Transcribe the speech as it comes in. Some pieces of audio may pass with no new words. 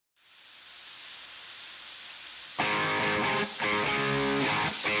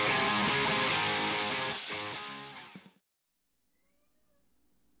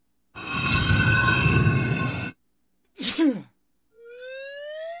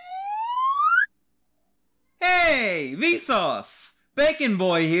Hey, Vsauce! Bacon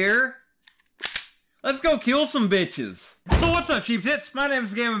Boy here. Let's go kill some bitches. So what's up, sheep tits? My name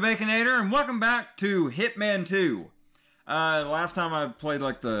is TheGamingBaconator, and welcome back to Hitman 2. Last time I played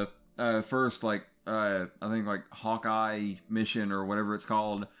like the first I think like Hawkeye mission or whatever it's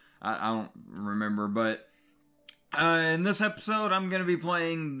called. I don't remember, but in this episode I'm gonna be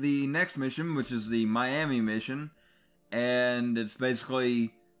playing the next mission, which is the Miami mission, and it's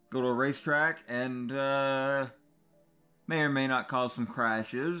basically go to a racetrack and may or may not cause some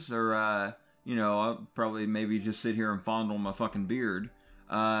crashes, or you know, I'll probably maybe just sit here and fondle my fucking beard.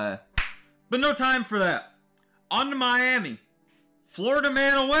 But no time for that. On to Miami. Florida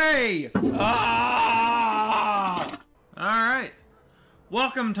man away! Ah! Alright.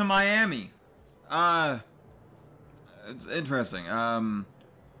 Welcome to Miami. It's interesting. I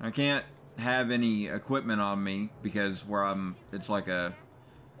can't have any equipment on me because where I'm, it's like a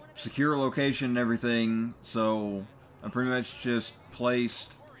secure location and everything, so I pretty much just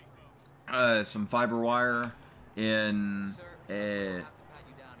placed some fiber wire in a...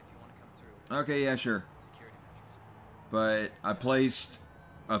 Okay, yeah, sure. But I placed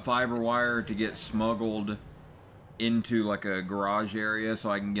a fiber wire to get smuggled into like a garage area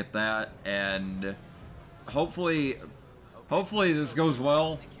so I can get that, and hopefully this goes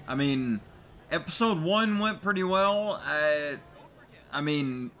well. I mean, episode 1 went pretty well. I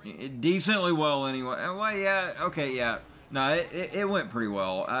mean, decently well anyway. Well, yeah, okay, yeah. No, it went pretty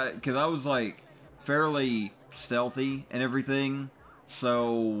well. Because I was, like, fairly stealthy and everything.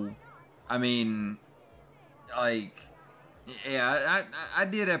 So, I mean, like, yeah, I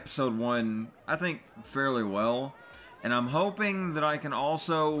did episode 1, I think, fairly well. And I'm hoping that I can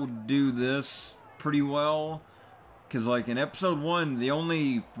also do this pretty well. Because, like, in episode 1, the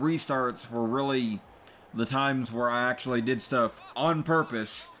only restarts were really the times where I actually did stuff on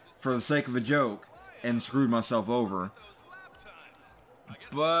purpose for the sake of a joke and screwed myself over.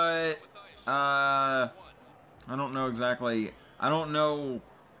 But, I don't know exactly, I don't know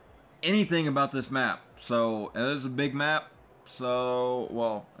anything about this map. So, it is a big map, so,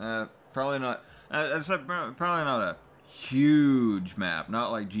 well, probably not, probably not a huge map,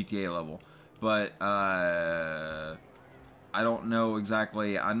 not like GTA level, but, I don't know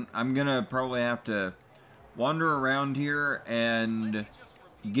exactly. I'm gonna probably have to wander around here and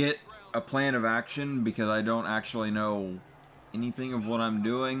get a plan of action because I don't actually know anything of what I'm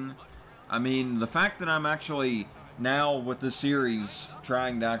doing. I mean, the fact that I'm actually now with the series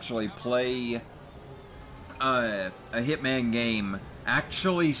trying to actually play a Hitman game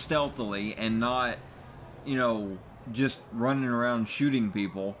actually stealthily and not, you know, just running around shooting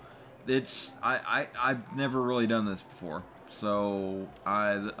people. It's I've never really done this before. So,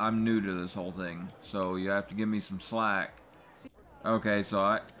 I'm new to this whole thing, so you have to give me some slack. Okay,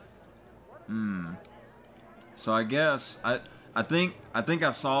 so so I guess, I think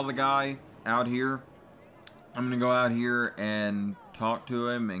I saw the guy out here. I'm gonna go out here and talk to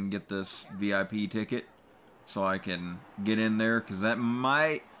him and get this VIP ticket, so I can get in there, because that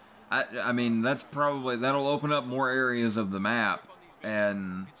might, I mean, that's probably, that'll open up more areas of the map,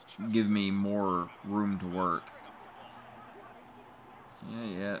 and give me more room to work.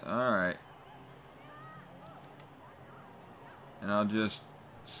 Yeah, alright. And I'll just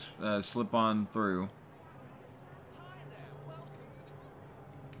slip on through.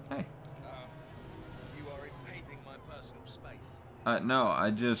 Hey. You are invading my personal space. No, I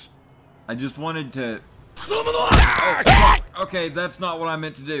just wanted to... Oh, fuck! Okay, that's not what I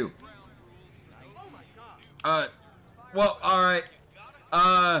meant to do. Well, alright.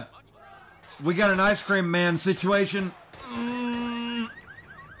 We got an ice cream man situation.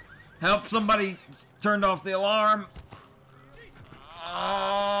 Help, somebody turned off the alarm.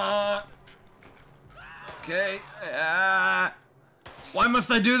 Okay. Why must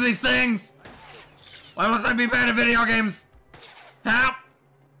I do these things? Why must I be bad at video games? Help!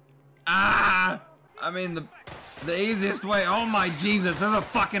 I mean, the easiest way. Oh my Jesus, there's a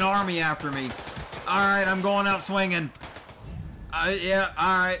fucking army after me. Alright, I'm going out swinging. Yeah,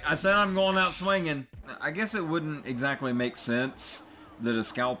 alright, I said I'm going out swinging. I guess it wouldn't exactly make sense that a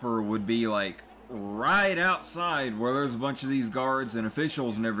scalper would be like right outside where there's a bunch of these guards and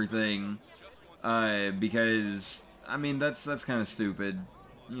officials and everything, because I mean that's kind of stupid.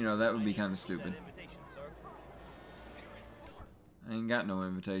 You know, that would be kind of stupid. I ain't got no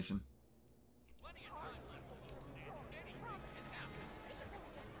invitation.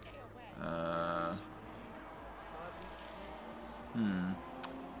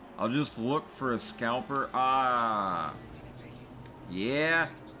 I'll just look for a scalper. Yeah.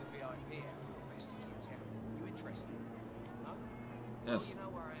 Yes.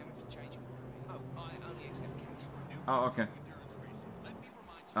 Oh, okay.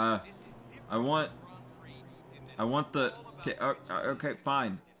 I want the... okay,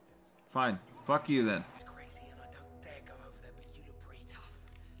 fine. Fine. Fuck you, then.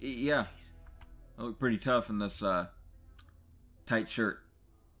 Yeah. I look pretty tough in this, tight shirt.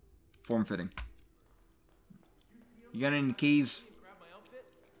 Form-fitting. You got any keys?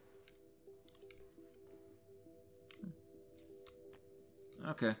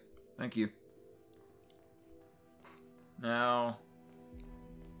 Okay. Thank you. Now...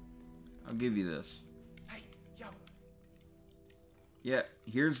 I'll give you this. Hey, yo. Yeah,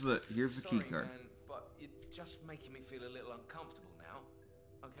 here's the key card. Man, but you're just making me feel a little uncomfortable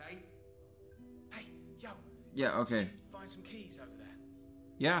now. Okay? Hey, yo. Yeah, okay. Did you find some keys over there?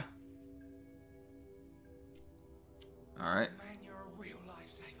 Yeah. Alright. Man, you're a real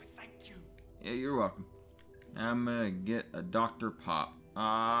lifesaver. Thank you. Yeah, you're welcome. Now I'm gonna get a Dr. Pop.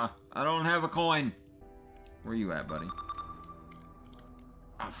 I don't have a coin. Where you at, buddy?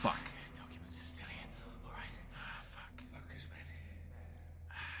 Ah, fuck. Documents are still here. Alright. Ah, fuck. Focus, man.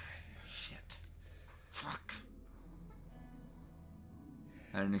 Shit. Fuck.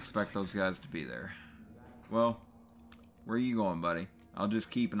 I didn't expect those guys to be there. Well, where are you going, buddy? I'll just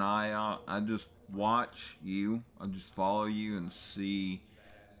keep an eye out. I just watch you. I'll just follow you and see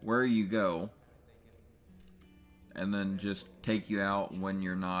where you go. And then just take you out when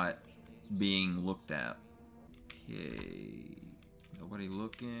you're not being looked at. Okay. Nobody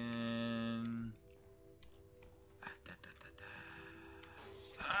looking.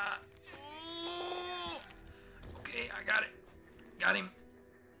 Okay, I got it. Got him.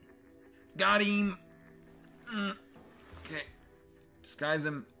 Got him. Okay. Disguise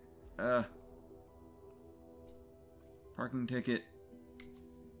him. Parking ticket.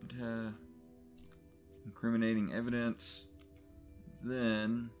 Incriminating evidence.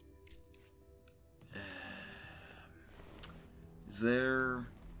 Then... Is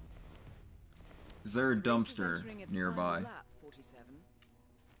there a dumpster nearby?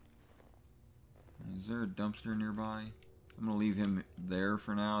 Is there a dumpster nearby? I'm gonna leave him there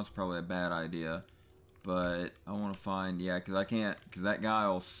for now. It's probably a bad idea, but I want to find, yeah, because I can't, because that guy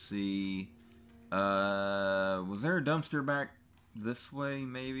will see. Was there a dumpster back this way?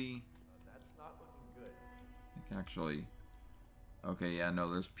 Maybe. That's not looking good. I think actually. Okay, yeah, no,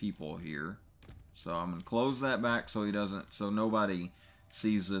 there's people here. So I'm gonna close that back so he doesn't, so nobody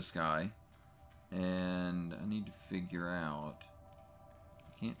sees this guy. And I need to figure out.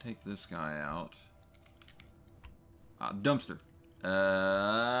 I can't take this guy out. Dumpster.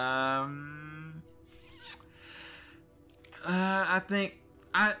 I think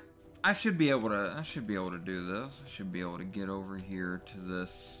I should be able to. I should be able to do this. I should be able to get over here to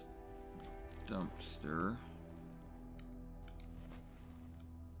this dumpster.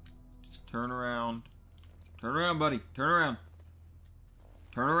 Turn around. Turn around, buddy. Turn around.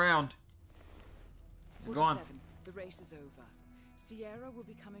 Turn around. Go on. The race is over. Sierra will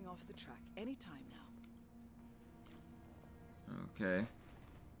be coming off the track any time now. Okay.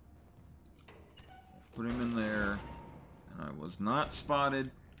 Put him in there. And I was not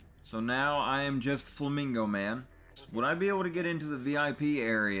spotted. So now I am just Flamingo Man. Would I be able to get into the VIP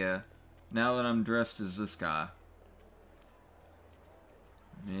area now that I'm dressed as this guy?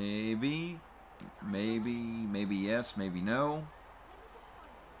 Maybe. Maybe yes, maybe no.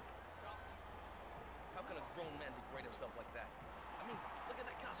 How can a grown man degrade himself like that? I mean, look at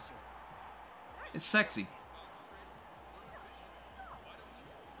that costume. It's sexy.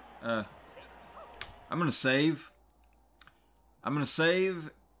 I'm gonna save. I'm gonna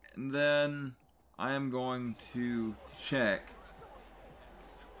save, and then I am going to check.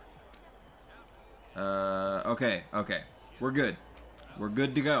 Okay. We're good. We're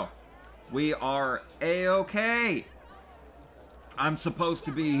good to go. We are A-okay. I'm supposed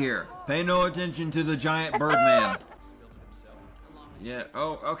to be here. Pay no attention to the giant Birdman. Yeah,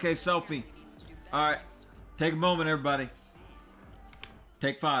 oh, okay, selfie. Alright. Take a moment, everybody.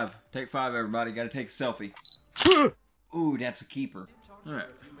 Take 5. Take 5, everybody. Gotta take a selfie. Ooh, that's a keeper. Alright.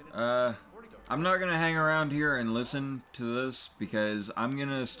 I'm not gonna hang around here and listen to this because I'm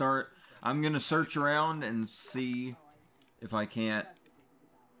gonna search around and see if I can't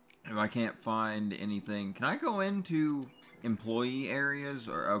find anything. Can I go into employee areas?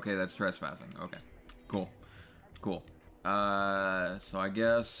 Or okay, that's trespassing. Okay, cool. So I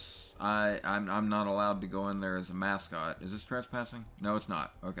guess I'm not allowed to go in there as a mascot. Is this trespassing? No, it's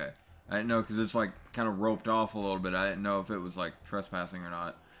not. Okay, I didn't know because it's like kind of roped off a little bit. I didn't know if it was like trespassing or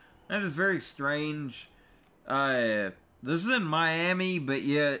not. That is very strange. This is in Miami, but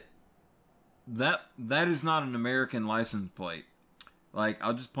yet that is not an American license plate. Like,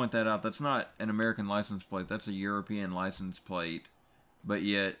 I'll just point that out. That's not an American license plate. That's a European license plate. But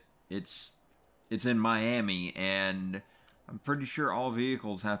yet, it's in Miami, and I'm pretty sure all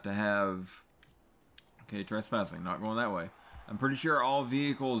vehicles have to have... Okay, trespassing, not going that way. I'm pretty sure all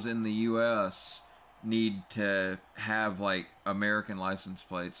vehicles in the U.S. need to have, like, American license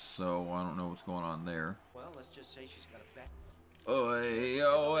plates, so I don't know what's going on there. Well, let's just say she's got a bet.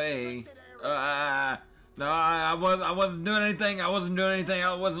 Oi. No, I wasn't doing anything. I wasn't doing anything.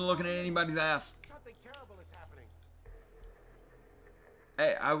 I wasn't looking at anybody's ass. Something terrible is happening.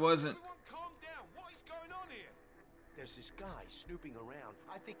 Hey, I wasn't. Everyone calm down. What is going on here? There's this guy snooping around.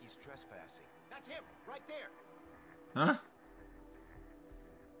 I think he's trespassing. That's him, right there. Huh?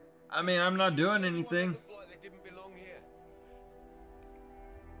 I mean, I'm not doing anything. Looked like they didn't belong here.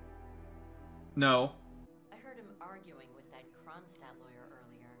 No. I heard him arguing with that Kronstadt lawyer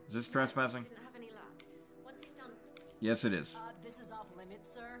earlier. Is this trespassing? Didn't have any luck. Once he's done. Yes, it is. This is off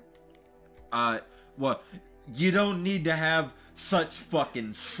limits, sir. Well, you don't need to have such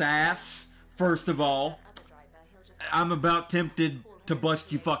fucking sass, first of all. Other driver, he'll just I'm about tempted to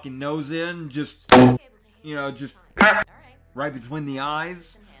bust your fucking nose in, just, you know, just all right. right between the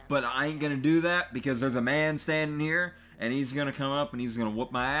eyes. But I ain't gonna do that because there's a man standing here and he's gonna come up and he's gonna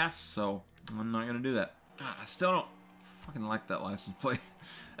whoop my ass, so I'm not gonna do that. God, I still don't fucking like that license plate.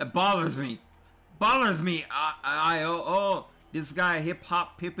 It bothers me. Bothers me. This guy hip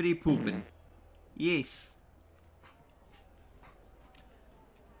hop pippity pooping. Yes.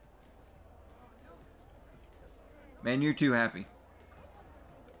 Man, you're too happy.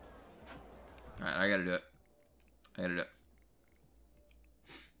 Alright, I gotta do it. I gotta do it.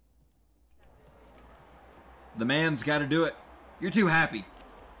 The man's gotta do it. You're too happy.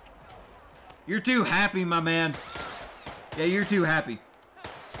 You're too happy, my man. Yeah, you're too happy.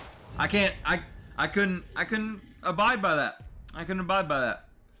 I couldn't abide by that. I couldn't abide by that.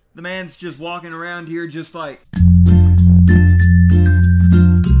 The man's just walking around here just like...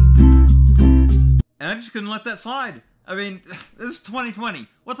 And I just couldn't let that slide. I mean, this is 2020.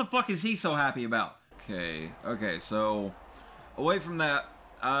 What the fuck is he so happy about? Okay, so away from that,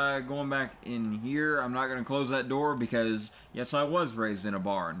 going back in here, I'm not gonna close that door because, yes, I was raised in a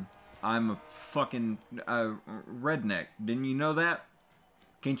barn. I'm a fucking redneck. Didn't you know that?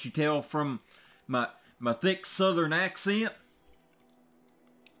 Can't you tell from my thick southern accent?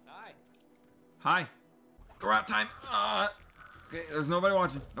 Hi. Go out time. Okay, there's nobody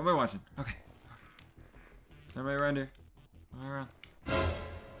watching. Nobody watching. Okay. Everybody around here. Everybody around.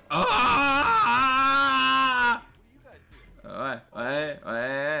 Ah!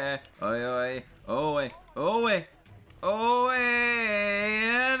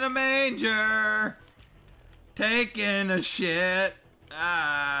 In the manger, taking a shit.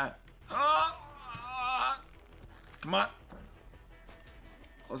 Come on.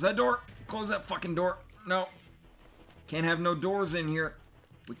 Close that door. Close that fucking door. No. Can't have no doors in here.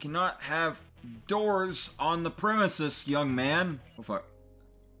 We cannot have doors on the premises, young man. Oh, fuck.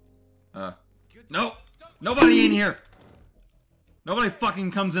 No. Nobody in here. Nobody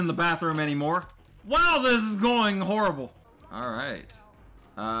fucking comes in the bathroom anymore. Wow, this is going horrible. Alright.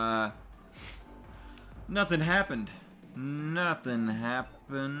 Nothing happened. Nothing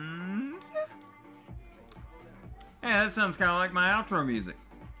happened. Hey, that sounds kind of like my outro music.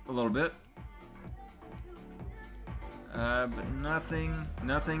 A little bit. But nothing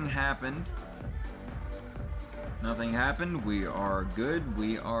happened. Nothing happened. We are good.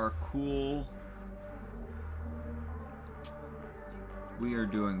 We are cool. We are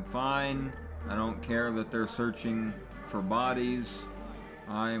doing fine. I don't care that they're searching for bodies.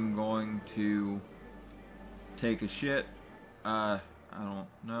 I'm going to take a shit. I don't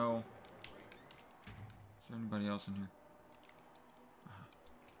know. Is there anybody else in here?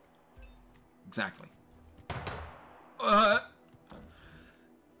 Exactly.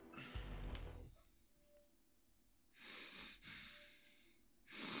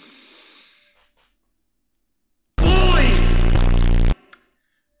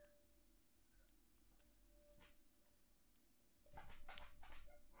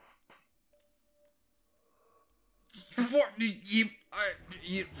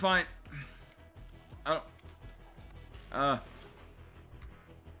 Fine. I don't.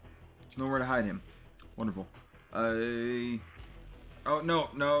 There's nowhere to hide him. Wonderful. Oh no,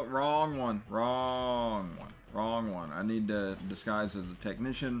 wrong one. I need to disguise as a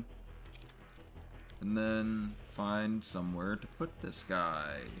technician, and then find somewhere to put this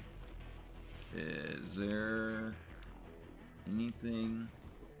guy. Is there anything?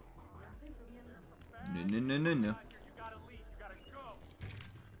 No.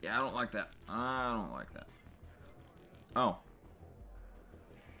 Yeah, I don't like that. Oh.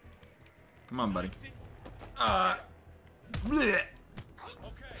 Come on, buddy. Bleh.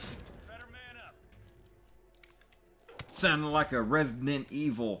 Sounded like a Resident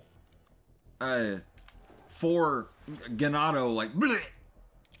Evil 4 Ganado, like bleh.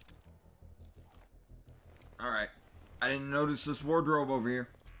 Alright. I didn't notice this wardrobe over here.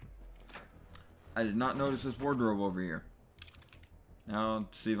 I did not notice this wardrobe over here. Now,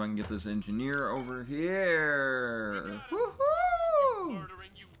 let's see if I can get this engineer over here. Woohoo!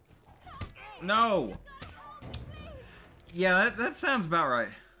 No! Yeah, that sounds about right.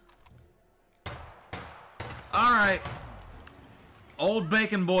 Alright. Old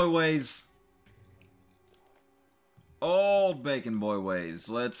Bacon Boy ways. Old Bacon Boy ways.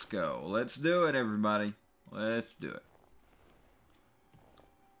 Let's go. Let's do it, everybody. Let's do it.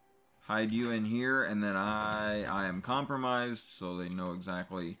 Hide you in here, and then I am compromised, so they know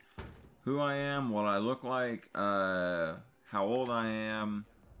exactly who I am, what I look like, how old I am.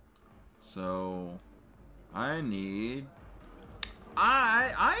 So I need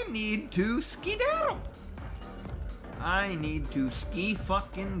to skedaddle. I need to ski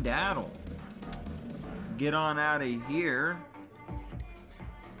fucking daddle. Get on out of here.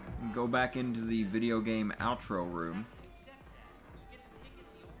 And go back into the video game outro room.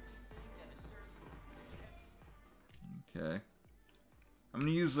 Okay. I'm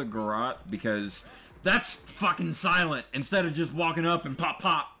gonna use the garage because that's fucking silent instead of just walking up and pop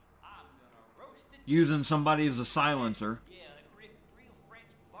pop. Using somebody as a silencer.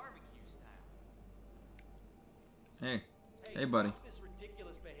 Hey. Hey, buddy.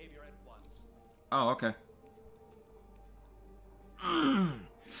 Oh, okay.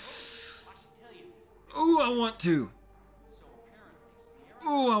 Ooh, I want to.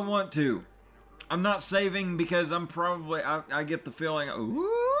 Ooh, I want to. I'm not saving because I'm probably, I get the feeling,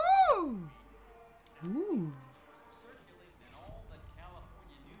 ooh. Ooh.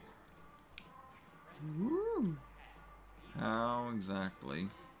 Ooh. How exactly?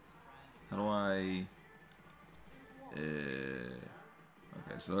 How do I... okay,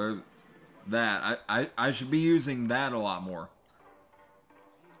 so that I should be using that a lot more.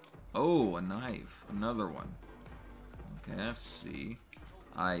 Oh, a knife, another one. Okay, let's see.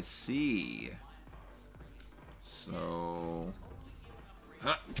 I see. So,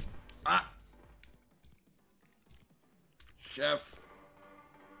 chef.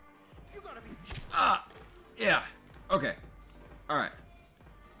 Yeah. Okay. All right.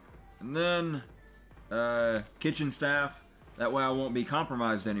 And then, kitchen staff. That way I won't be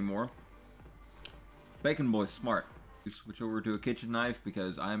compromised anymore. Bacon Boy's smart. You switch over to a kitchen knife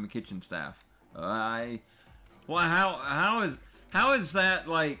because I am a kitchen staff. Well, how is that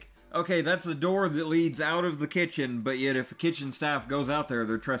like? Okay, that's a door that leads out of the kitchen, but yet if a kitchen staff goes out there,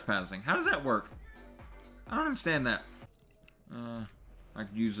 they're trespassing. How does that work? I don't understand that. I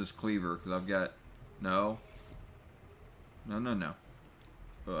could use this cleaver because I've got no.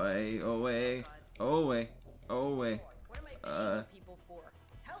 Away. What am I paying people for?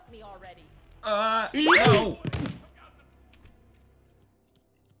 Help me already. No!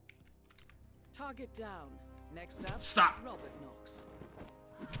 Target down. Next up, Stop! Robert Knox.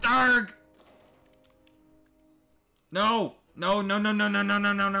 Darg! No! No!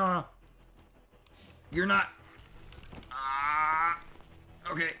 You're not.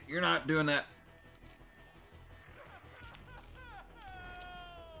 Okay, you're not doing that.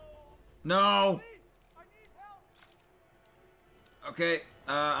 No! Okay,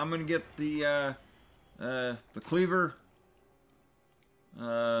 I'm gonna get the cleaver.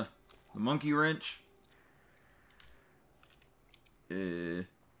 The monkey wrench.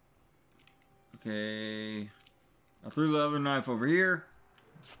 Okay. I threw the other knife over here.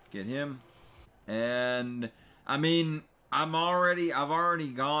 Get him. And I mean, I've already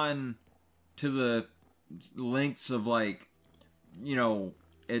gone to the lengths of like, you know,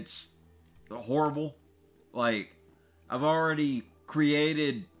 it's horrible. Like, I've already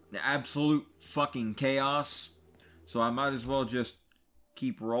created absolute fucking chaos. So I might as well just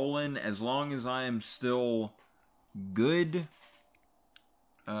keep rolling as long as I am still good.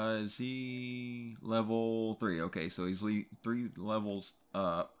 Is he level 3? Okay, so he's 3 levels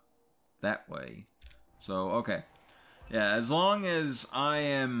up that way. So, okay. Yeah, as long as I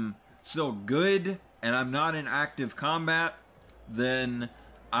am still good and I'm not in active combat, then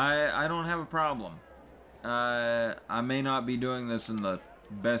I don't have a problem. I may not be doing this in the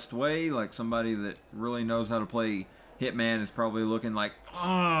best way, like somebody that really knows how to play Hitman is probably looking like,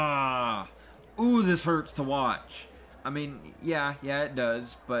 ooh, this hurts to watch. I mean, yeah, it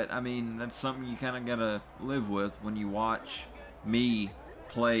does, but I mean, that's something you kind of gotta live with when you watch me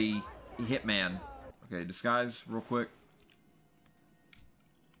play Hitman. Okay, disguise real quick.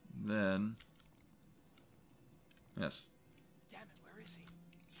 Then... Yes. Damn it, where is he?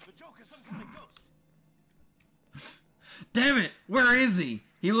 The Joker's some kind of ghost. Damn it! Where is he?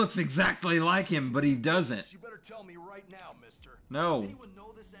 He looks exactly like him, but he doesn't. You better tell me right now, mister. No. Anyone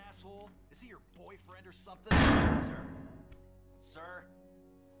know this asshole? Is he your boyfriend or something? Sir?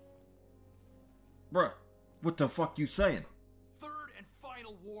 Bruh, what the fuck you saying? Third and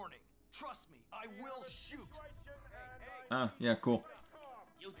final warning. Trust me, I will shoot. Ah, yeah, cool.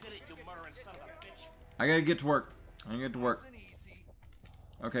 You did it, you murdering son of a bitch. I gotta get to work. I gotta get to work.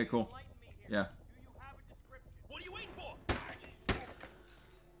 Okay, cool. Yeah. What are you waiting for?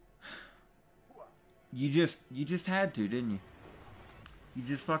 You just had to, didn't you? You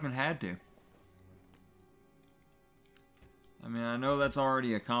just fucking had to. I mean, I know that's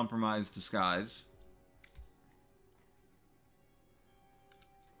already a compromised disguise.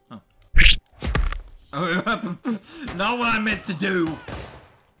 Oh. Not what I meant to do.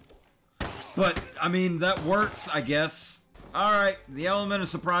 But, I mean, that works, I guess. Alright, the element of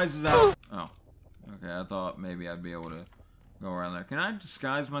surprise is out. Oh. Okay, I thought maybe I'd be able to go around there. Can I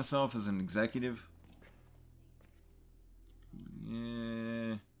disguise myself as an executive?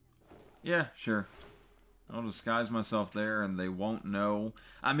 Yeah. Yeah, sure. I'll disguise myself there and they won't know.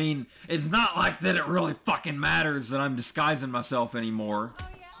 I mean, it's not like that it really fucking matters that I'm disguising myself anymore.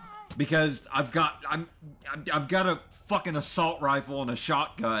 Because I've got a fucking assault rifle and a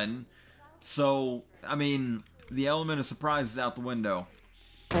shotgun. So, I mean, the element of surprise is out the window.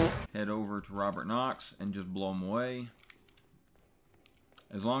 Head over to Robert Knox and just blow him away.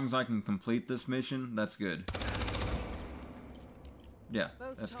 As long as I can complete this mission, that's good. Yeah,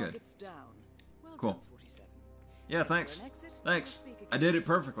 that's good. Well cool. done, 47. Yeah, thanks. Thanks. I did it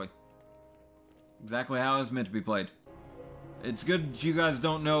perfectly. Exactly how it was meant to be played. It's good that you guys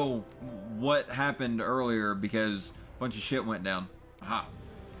don't know what happened earlier because a bunch of shit went down. Aha.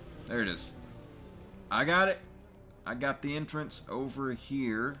 There it is. I got it. I got the entrance over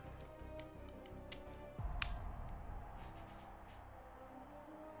here.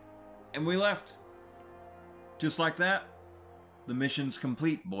 And we left. Just like that. The mission's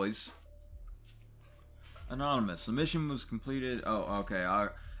complete, boys. Anonymous. The mission was completed. Oh, okay.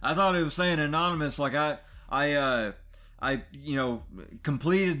 I thought it was saying anonymous, like I you know,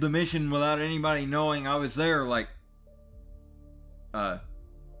 completed the mission without anybody knowing I was there, like, are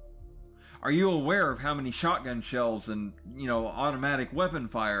you aware of how many shotgun shells and, you know, automatic weapon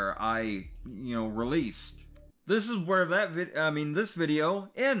fire I, you know, released? This is where this video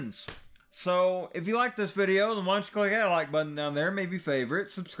ends. So, if you like this video, then why don't you click that like button down there, maybe favorite,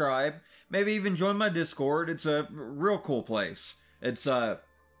 subscribe, maybe even join my Discord. It's a real cool place. It's,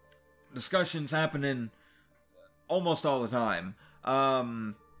 discussions happening almost all the time.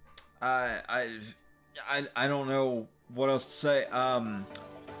 I don't know what else to say.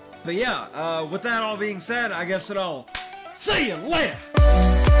 But yeah, with that all being said, I guess that I'll see you later!